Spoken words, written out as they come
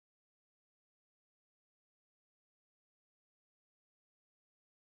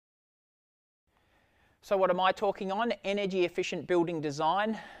So what am I talking on? Energy efficient building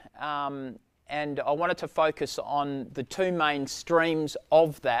design. And I wanted to focus on the two main streams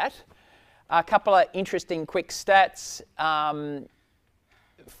of that. A couple of interesting quick stats.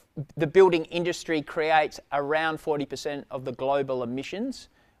 The building industry creates around 40% of the global emissions,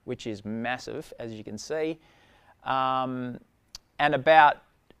 which is massive, as you can see. And about,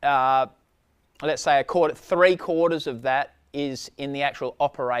 let's say, three-quarters of that is in the actual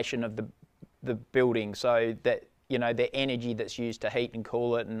operation of the building, so that, you know, the energy that's used to heat and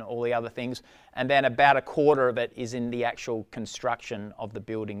cool it and all the other things. And then about a quarter of it is in the actual construction of the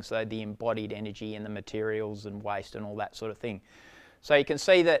building, so the embodied energy and the materials and waste and all that sort of thing. So you can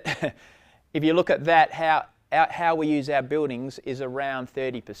see that if you look at that, how we use our buildings is around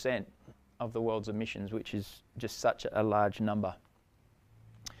 30% of the world's emissions, which is just such a large number.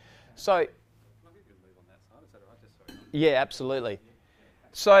 So, yeah, absolutely.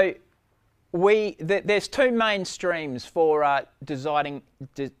 So there's two main streams for designing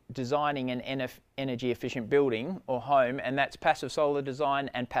an energy efficient building or home, and that's passive solar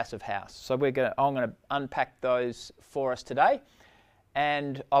design and passive house. So I'm going to unpack those for us today.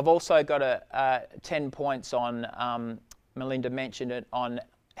 And I've also got 10 points on, Melinda mentioned it, on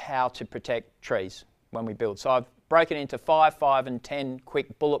how to protect trees when we build. So I've broken it into 5, and 10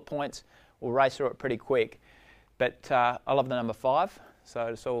 quick bullet points. We'll race through it pretty quick. But I love the number 5, so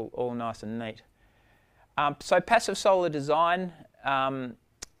it's all nice and neat. So passive solar design, on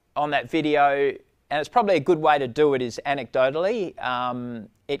that video, and it's probably a good way to do it is anecdotally.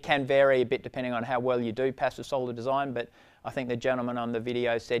 It can vary a bit depending on how well you do passive solar design, but I think the gentleman on the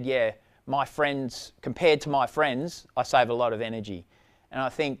video said, yeah, my friends, compared to my friends, I save a lot of energy. And I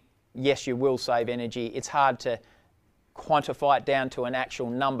think, yes, you will save energy. It's hard to quantify it down to an actual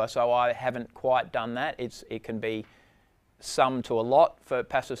number, so I haven't quite done that. It can be some to a lot for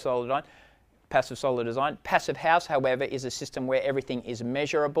passive solar design. Passive house, however, is a system where everything is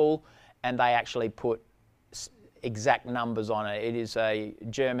measurable and they actually put exact numbers on it. It is a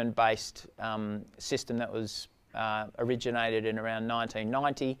German-based system that was originated in around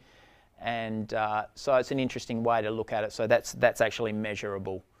 1990, and so it's an interesting way to look at it. So that's actually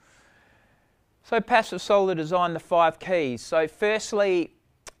measurable. So passive solar design, the 5 keys. So firstly,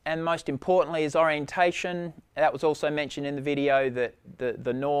 and most importantly, is orientation. That was also mentioned in the video, that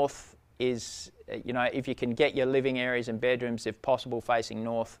the north is, you know, if you can get your living areas and bedrooms, if possible, facing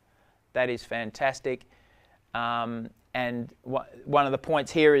north, that is fantastic. And one of the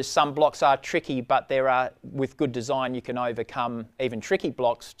points here is some blocks are tricky, but with good design, you can overcome even tricky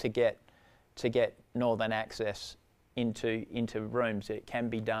blocks to get northern access into rooms. It can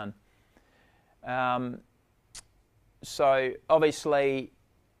be done. So obviously,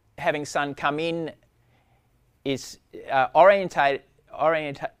 having sun come in is orientating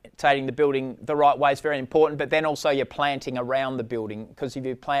the building the right way is very important, but then also you're planting around the building, because if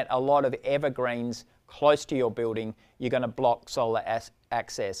you plant a lot of evergreens close to your building, you're going to block solar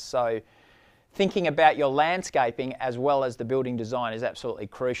access. So thinking about your landscaping as well as the building design is absolutely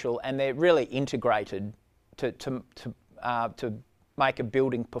crucial, and they're really integrated to make a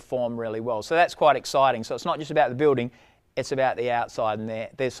building perform really well. So that's quite exciting. So it's not just about the building, it's about the outside, and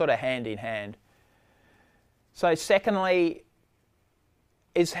they're sort of hand in hand. So secondly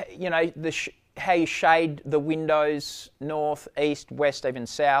is, you know, how you shade the windows, north, east, west, even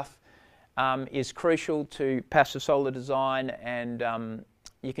south, is crucial to passive solar design. And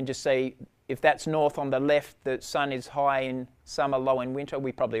you can just see, if that's north on the left, the sun is high in summer, low in winter.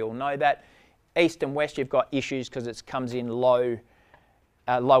 We probably all know that. East and west, you've got issues because it comes in low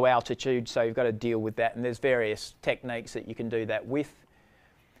altitude, so you've got to deal with that. And there's various techniques that you can do that with.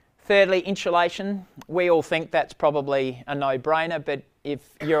 Thirdly, insulation. We all think that's probably a no-brainer, but if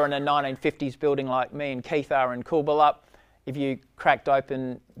you're in a 1950s building like me and Keith are in Coolbellup, if you cracked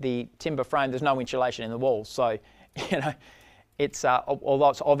open the timber frame, there's no insulation in the walls. So, you know, it's although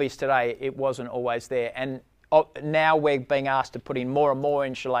it's obvious today, it wasn't always there. And now we're being asked to put in more and more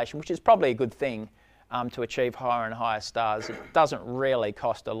insulation, which is probably a good thing to achieve higher and higher stars. It doesn't really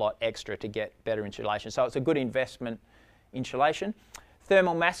cost a lot extra to get better insulation. So it's a good investment, insulation.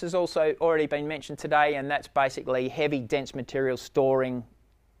 Thermal mass has also already been mentioned today, and that's basically heavy, dense materials storing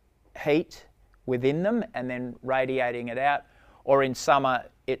heat within them and then radiating it out. Or in summer,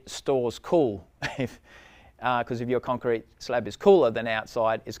 it stores cool. Because if your concrete slab is cooler than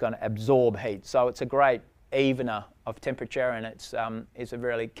outside, it's going to absorb heat. So it's a great evener of temperature, and it's a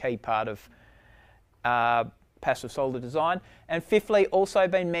really key part of passive solar design. And fifthly, also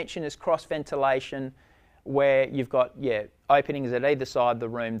been mentioned, is cross ventilation, where you've got openings at either side of the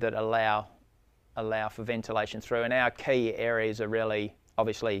room that allow for ventilation through. And our key areas are really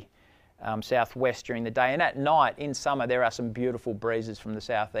obviously southwest during the day. And at night, in summer, there are some beautiful breezes from the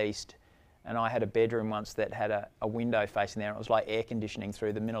southeast. And I had a bedroom once that had a window facing there. And it was like air conditioning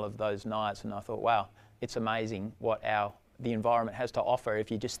through the middle of those nights. And I thought, wow, it's amazing what the environment has to offer. If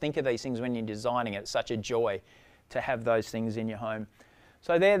you just think of these things when you're designing it, it's such a joy to have those things in your home.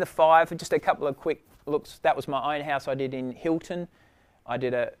 So they're the 5. Just a couple of quick looks. That was my own house I did in Hilton. I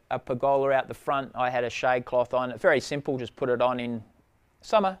did a pergola out the front. I had a shade cloth on. Very simple, just put it on in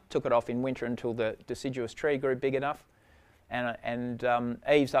summer, took it off in winter until the deciduous tree grew big enough. And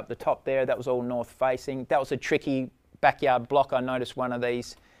eaves up the top there, that was all north facing. That was a tricky backyard block. I noticed one of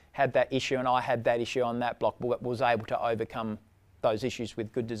these had that issue, and I had that issue on that block, but was able to overcome those issues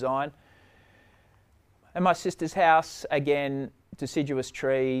with good design. And my sister's house, again, deciduous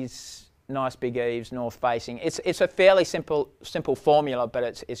trees, nice big eaves, north facing. It's a fairly simple formula,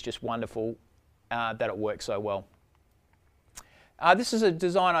 but it's just wonderful that it works so well. This is a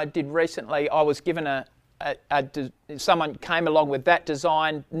design I did recently. I was given someone came along with that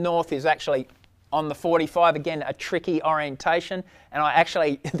design. North is actually on the 45, again, a tricky orientation.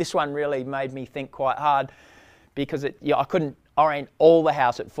 And this one really made me think quite hard because I couldn't orient all the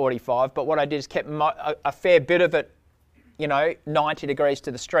house at 45, but what I did is kept a fair bit of it, 90 degrees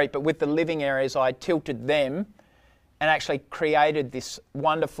to the street, but with the living areas, I tilted them and actually created this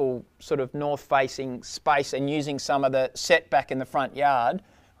wonderful sort of north-facing space and using some of the setback in the front yard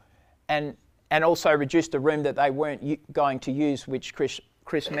and also reduced the room that they weren't going to use, which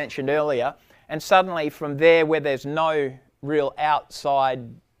Chris mentioned earlier. And suddenly from there, where there's no real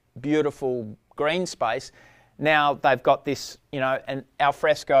outside beautiful green space, now they've got this, an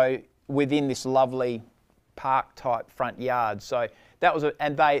alfresco within this lovely park-type front yard. So that was,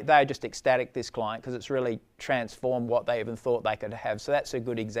 and they're just ecstatic, this client, because it's really transformed what they even thought they could have. So that's a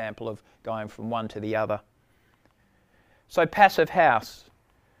good example of going from one to the other. So passive house.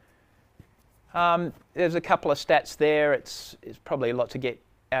 There's a couple of stats there. It's probably a lot to get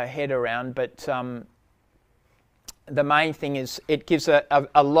our head around, but the main thing is it gives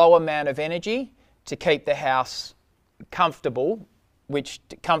a low amount of energy to keep the house comfortable, which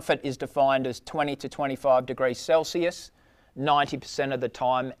comfort is defined as 20 to 25 degrees Celsius 90% of the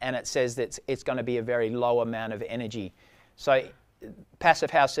time, and it says that it's going to be a very low amount of energy. So passive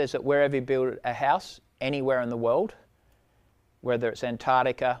house says that wherever you build a house, anywhere in the world, whether it's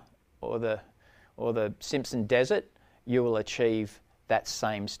Antarctica or the Simpson Desert, you will achieve that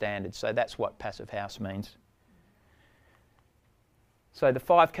same standard. So that's what passive house means. So the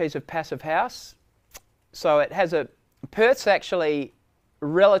 5 keys of passive house. So it has Perth's actually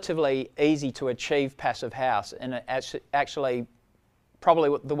relatively easy to achieve passive house, and it's actually probably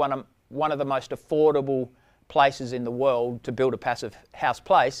one of the most affordable places in the world to build a passive house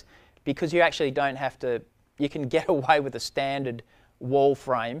place, because you actually don't have to, you can get away with a standard wall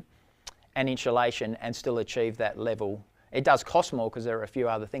frame and insulation and still achieve that level. It does cost more because there are a few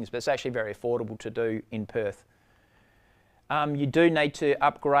other things, but it's actually very affordable to do in Perth. You do need to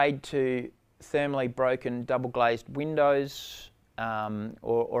upgrade to thermally broken double glazed windows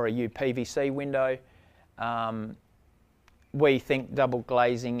or a UPVC window. We think double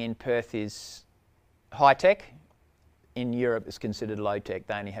glazing in Perth is high tech. In Europe it's considered low tech.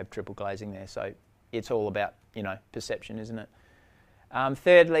 They only have triple glazing there, so it's all about perception, isn't it?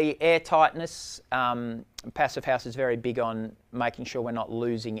 Thirdly, air tightness. Passive house is very big on making sure we're not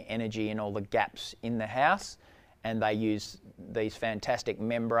losing energy in all the gaps in the house, and they use these fantastic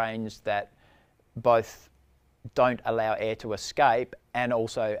membranes that both don't allow air to escape and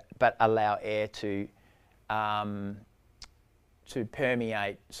also but allow air to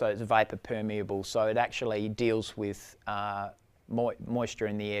permeate, so it's vapor permeable, so it actually deals with moisture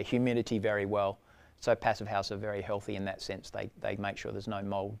in the air, humidity very well. So passive houses are very healthy in that sense. They make sure there's no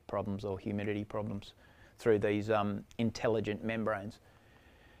mold problems or humidity problems through these intelligent membranes.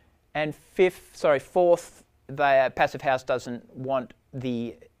 And fourth, the passive house doesn't want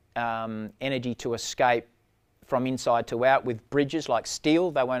the energy to escape from inside to out with bridges like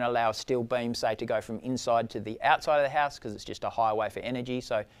steel. They won't allow a steel beam, say, to go from inside to the outside of the house because it's just a highway for energy.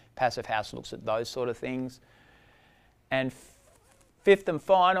 So passive house looks at those sort of things. And fifth and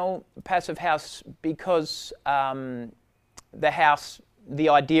final, passive house, because the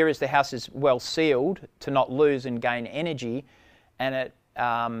idea is the house is well sealed to not lose and gain energy, and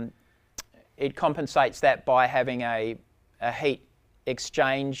it compensates that by having a heat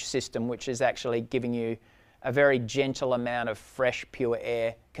exchange system, which is actually giving you a very gentle amount of fresh, pure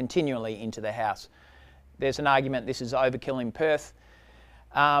air continually into the house. There's an argument this is overkill in Perth,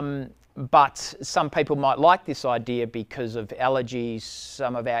 but some people might like this idea because of allergies.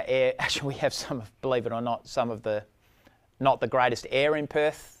 Some of our air, actually we have some, believe it or not, some of the, not the greatest air in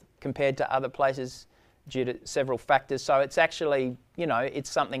Perth, compared to other places due to several factors. So it's actually, it's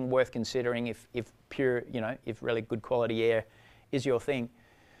something worth considering if pure, if really good quality air is your thing.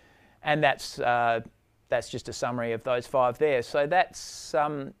 And that's just a summary of those 5 there. So that's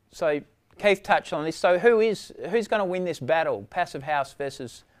so Keith touched on this. So who's going to win this battle? Passive house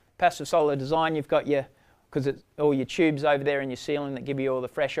versus passive solar design. You've got because it's all your tubes over there in your ceiling that give you all the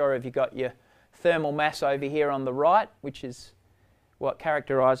fresh air. You've got your thermal mass over here on the right, which is what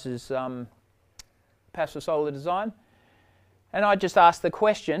characterises passive solar design. And I just asked the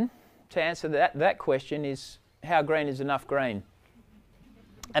question, to answer that question is, how green is enough green?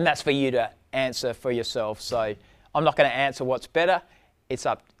 And that's for you to answer for yourself. So I'm not going to answer what's better. It's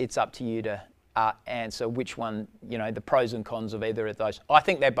up to you to answer which one, the pros and cons of either of those. I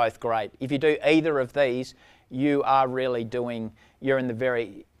think they're both great. If you do either of these, you are really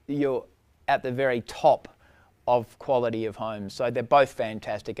you're at the very top of quality of homes. So they're both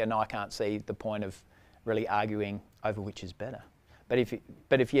fantastic, and I can't see the point of really arguing over which is better. But if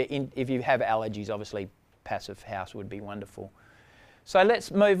you have allergies, obviously passive house would be wonderful. So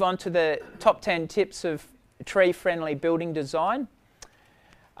let's move on to the top 10 tips of tree-friendly building design.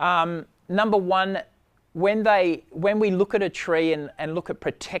 Number one, when we look at a tree and look at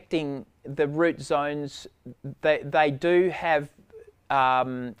protecting the root zones, they do have,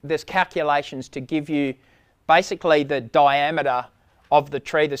 there's calculations to give you basically the diameter of the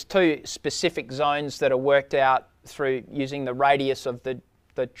tree. There's 2 specific zones that are worked out through using the radius of the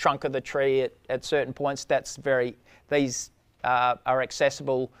trunk of the tree at certain points. These are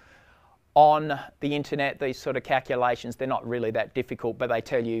accessible on the internet, these sort of calculations. They're not really that difficult, but they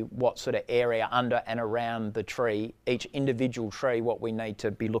tell you what sort of area under and around the tree, each individual tree, what we need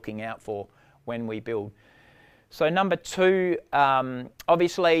to be looking out for when we build. So number 2,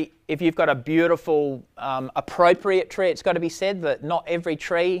 obviously, if you've got a beautiful, appropriate tree, it's got to be said that not every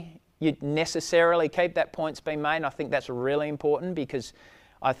tree you necessarily keep. That point's been made. I think that's really important, because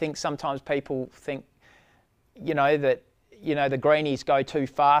I think sometimes people think, that the greenies go too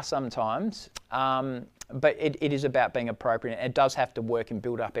far sometimes, but it is about being appropriate. It does have to work in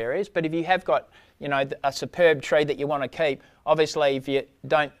build-up areas. But if you have got, a superb tree that you want to keep, obviously if you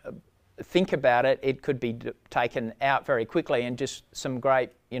don't think about it, it could be taken out very quickly, and just some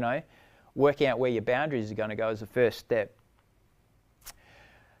great, working out where your boundaries are going to go is the first step.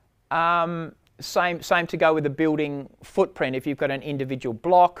 Same to go with the building footprint. If you've got an individual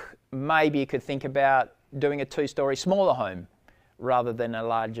block, maybe you could think about doing a 2-storey smaller home rather than a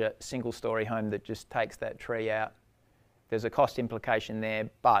larger single-storey home that just takes that tree out. There's a cost implication there,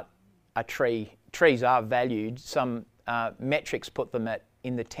 but trees are valued. Some metrics put them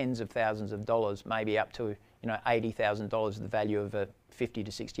in the tens of thousands of dollars, maybe up to $80,000 the value of a 50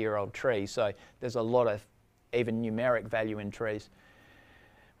 to 60-year-old tree. So there's a lot of even numeric value in trees.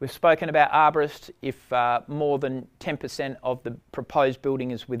 We've spoken about arborists. If more than 10% of the proposed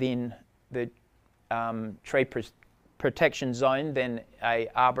building is within the tree protection zone, then a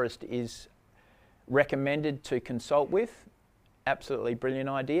arborist is recommended to consult with. Absolutely brilliant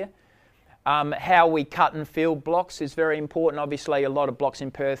idea. How we cut and fill blocks is very important. Obviously, a lot of blocks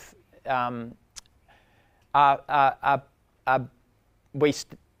in Perth we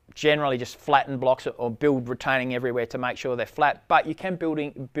generally just flatten blocks or build retaining everywhere to make sure they're flat. But you can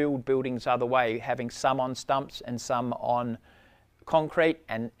build buildings other way, having some on stumps and some on concrete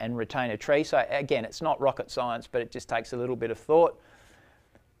and retain a tree. So again, it's not rocket science, but it just takes a little bit of thought.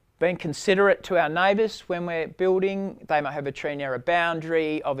 Being considerate to our neighbours when we're building. They might have a tree near a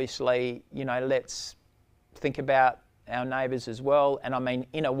boundary. Obviously, let's think about our neighbours as well. And I mean,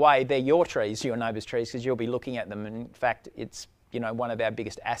 in a way, they're your trees, your neighbours' trees, because you'll be looking at them. And in fact, it's, one of our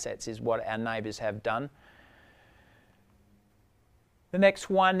biggest assets is what our neighbours have done. The next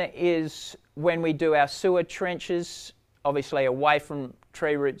one is when we do our sewer trenches. Obviously, away from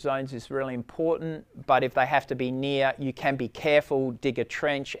tree root zones is really important, but if they have to be near, you can be careful, dig a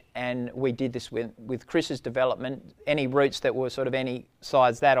trench, and we did this with Chris's development. Any roots that were sort of any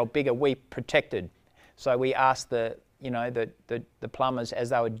size that or bigger, we protected. So we asked the plumbers as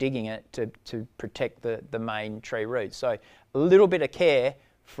they were digging it to protect the main tree roots. So a little bit of care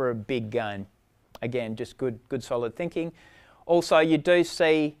for a big gain. Again, just good solid thinking. Also, you do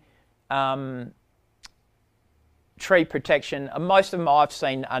see tree protection. Most of them I've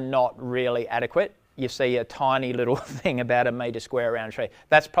seen are not really adequate. You see a tiny little thing about a metre square around a tree.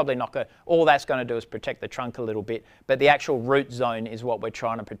 That's probably not good. All that's going to do is protect the trunk a little bit, but the actual root zone is what we're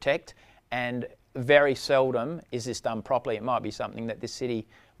trying to protect, and very seldom is this done properly. It might be something that this city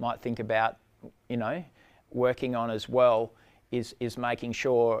might think about, working on as well, is making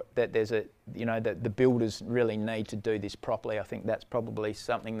sure that there's a, you know, that the builders really need to do this properly. I think that's probably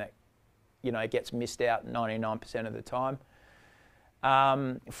something that, you know, gets missed out 99% of the time.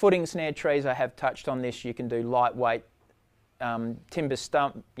 Footing snare trees, I have touched on this. You can do lightweight timber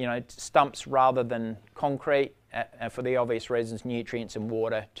stumps rather than concrete, for the obvious reasons, nutrients and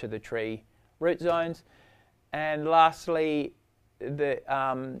water to the tree root zones. And lastly, the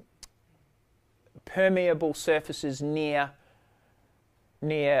permeable surfaces near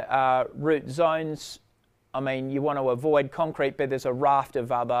root zones. I mean, you want to avoid concrete, but there's a raft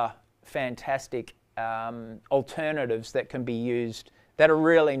of other fantastic alternatives that can be used that are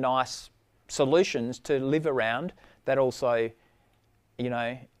really nice solutions to live around, that also, you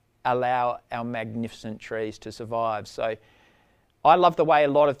know, allow our magnificent trees to survive. So I love the way a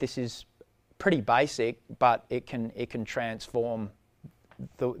lot of this is pretty basic, but it can transform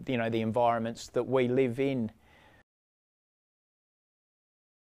the, you know, the environments that we live in.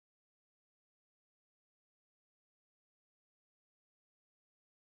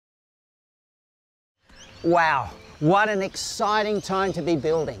 Wow, what an exciting time to be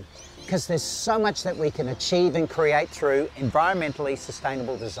building, because there's so much that we can achieve and create through environmentally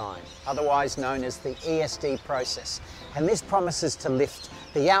sustainable design, otherwise known as the ESD process. And this promises to lift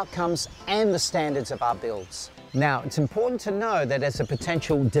the outcomes and the standards of our builds. Now, it's important to know that as a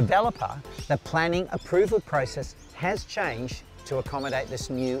potential developer, the planning approval process has changed to accommodate this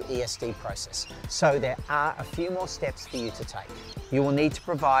new ESD process. So there are a few more steps for you to take. You will need to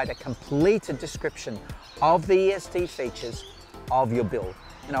provide a completed description of the ESD features of your build.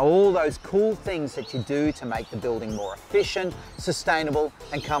 You know, all those cool things that you do to make the building more efficient, sustainable,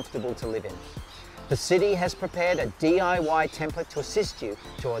 and comfortable to live in. The city has prepared a DIY template to assist you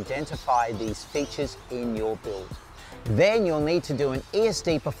to identify these features in your build. Then you'll need to do an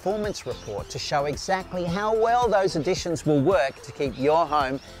ESD performance report to show exactly how well those additions will work to keep your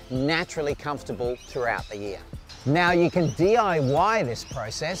home naturally comfortable throughout the year. Now you can DIY this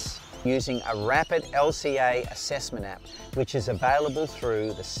process using a rapid LCA assessment app, which is available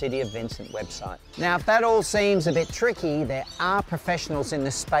through the City of Vincent website. Now, if that all seems a bit tricky, there are professionals in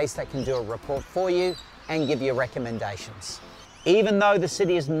this space that can do a report for you and give you recommendations. Even though the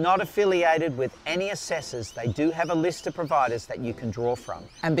city is not affiliated with any assessors, they do have a list of providers that you can draw from.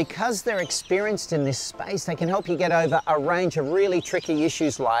 And because they're experienced in this space, they can help you get over a range of really tricky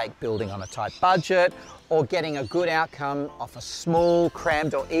issues like building on a tight budget or getting a good outcome off a small,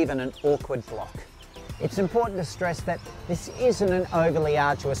 crammed, or even an awkward block. It's important to stress that this isn't an overly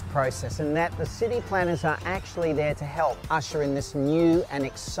arduous process and that the city planners are actually there to help usher in this new and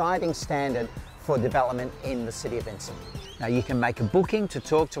exciting standard for development in the City of Vincent. Now you can make a booking to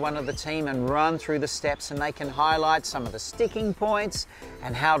talk to one of the team and run through the steps, and they can highlight some of the sticking points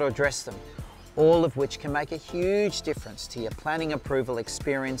and how to address them, all of which can make a huge difference to your planning approval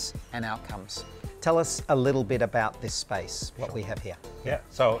experience and outcomes. Tell us a little bit about this space, what we have here. Yeah,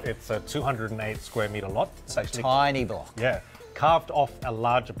 so it's a 208 square metre lot. It's actually a tiny block. Yeah, carved off a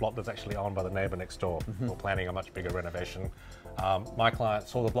larger block that's actually owned by the neighbour next door. We're planning a much bigger renovation. My client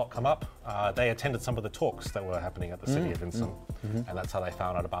saw the block come up. They attended some of the talks that were happening at the City of Vincent, and that's how they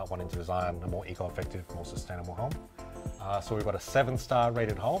found out about wanting to design a more eco-effective, more sustainable home. So we've got a 7-star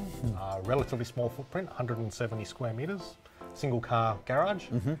rated home, relatively small footprint, 170 square metres, single car garage,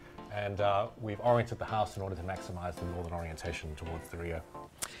 and we've oriented the house in order to maximise the northern orientation towards the rear.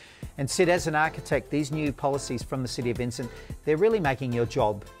 And Sid, as an architect, these new policies from the City of Vincent, they're really making your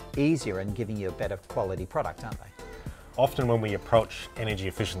job easier and giving you a better quality product, aren't they? Often when we approach energy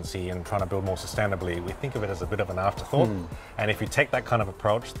efficiency and trying to build more sustainably, we think of it as a bit of an afterthought. And if you take that kind of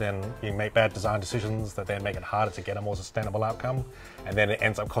approach, then you make bad design decisions that then make it harder to get a more sustainable outcome. And then it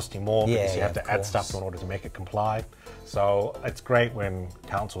ends up costing more because you have to add stuff in order to make it comply. So it's great when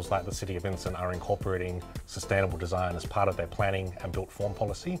councils like the City of Vincent are incorporating sustainable design as part of their planning and built form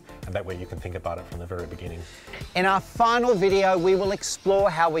policy, and that way you can think about it from the very beginning. In our final video, we will explore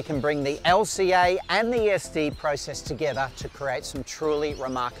how we can bring the LCA and the ESD process together to create some truly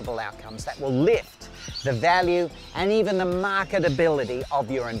remarkable outcomes that will lift the value and even the marketability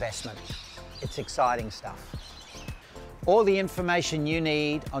of your investment. It's exciting stuff. All the information you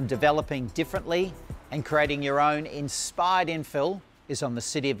need on developing differently and creating your own inspired infill is on the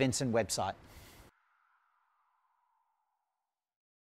City of Vincent website.